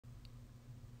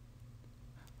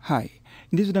Hi,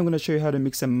 in this video I'm going to show you how to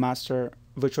mix and master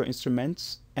virtual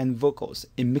instruments and vocals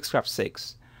in Mixcraft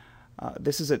 6.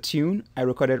 This is a tune I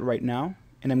recorded right now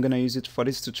and I'm going to use it for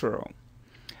this tutorial.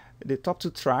 The top two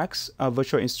tracks are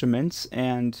virtual instruments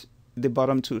and the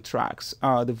bottom two tracks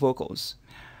are the vocals.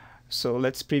 So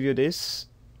let's preview this.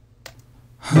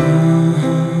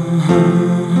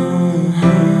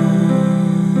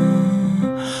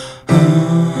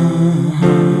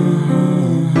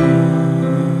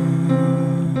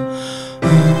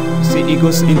 It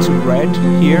goes into red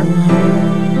here.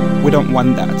 We don't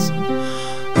want that.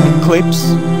 The clips,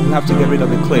 we have to get rid of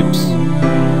the clips.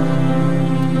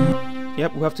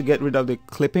 Yep, we have to get rid of the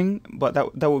clipping, but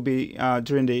that will be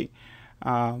during the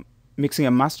mixing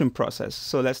and mastering process.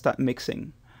 So let's start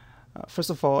mixing. First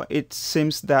of all, it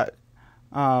seems that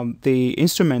the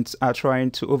instruments are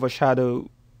trying to overshadow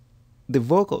the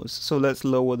vocals. So let's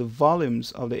lower the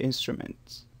volumes of the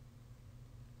instruments.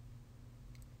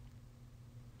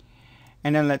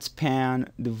 And then let's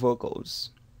pan the vocals.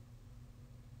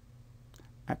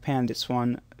 I pan this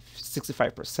one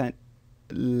 65%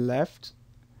 left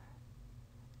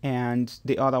and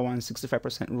the other one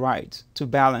 65% right to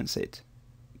balance it.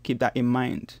 Keep that in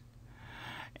mind.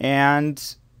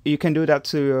 And you can do that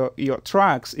to your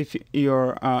tracks, if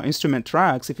your instrument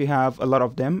tracks, if you have a lot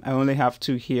of them. I only have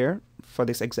two here for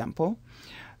this example.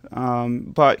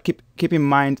 But keep in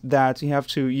mind that you have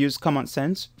to use common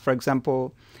sense. For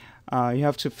example, you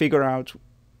have to figure out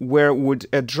where would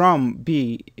a drum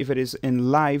be if it is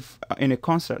in live in a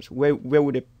concert. Where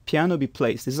would a piano be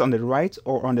placed? Is it on the right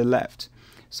or on the left?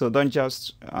 So don't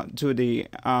just do the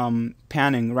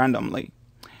panning randomly.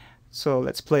 So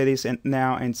let's play this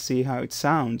now and see how it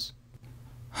sounds.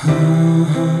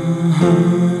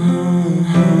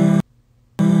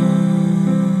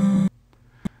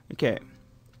 Okay,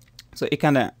 so it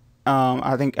kind of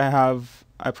I think I have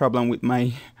a problem with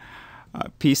my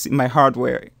PC, my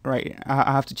hardware, right?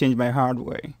 I have to change my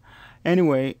hardware.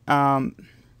 Anyway,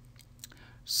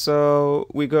 so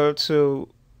we go to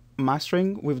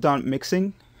mastering. We've done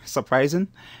mixing, surprising,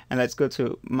 and let's go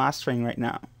to mastering right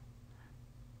now.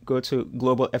 Go to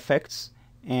global effects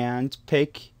and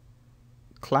pick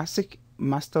classic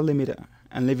master limiter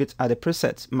and leave it at the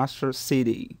preset master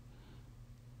CD.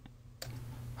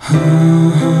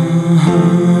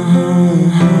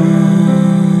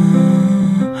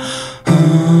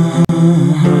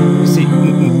 See,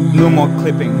 no more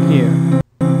clipping here.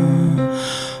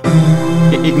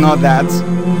 Ignore that.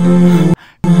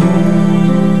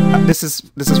 This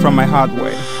is from my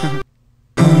hardware.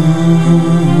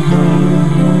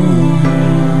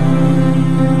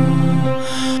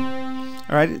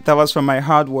 Alright, that was from my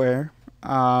hardware.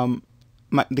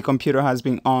 The computer has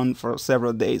been on for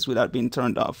several days without being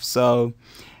turned off. So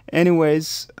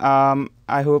anyways,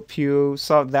 I hope you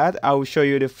saw that. I will show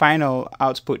you the final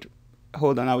output.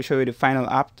 Hold on, I will show you the final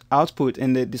output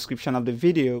in the description of the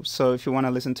video. So if you want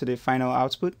to listen to the final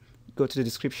output, go to the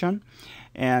description.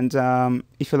 And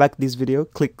if you like this video,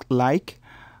 click like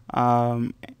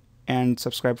and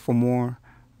subscribe for more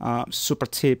super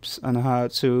tips on how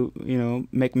to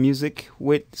make music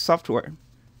with software.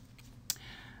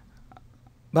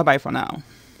 Bye bye for now.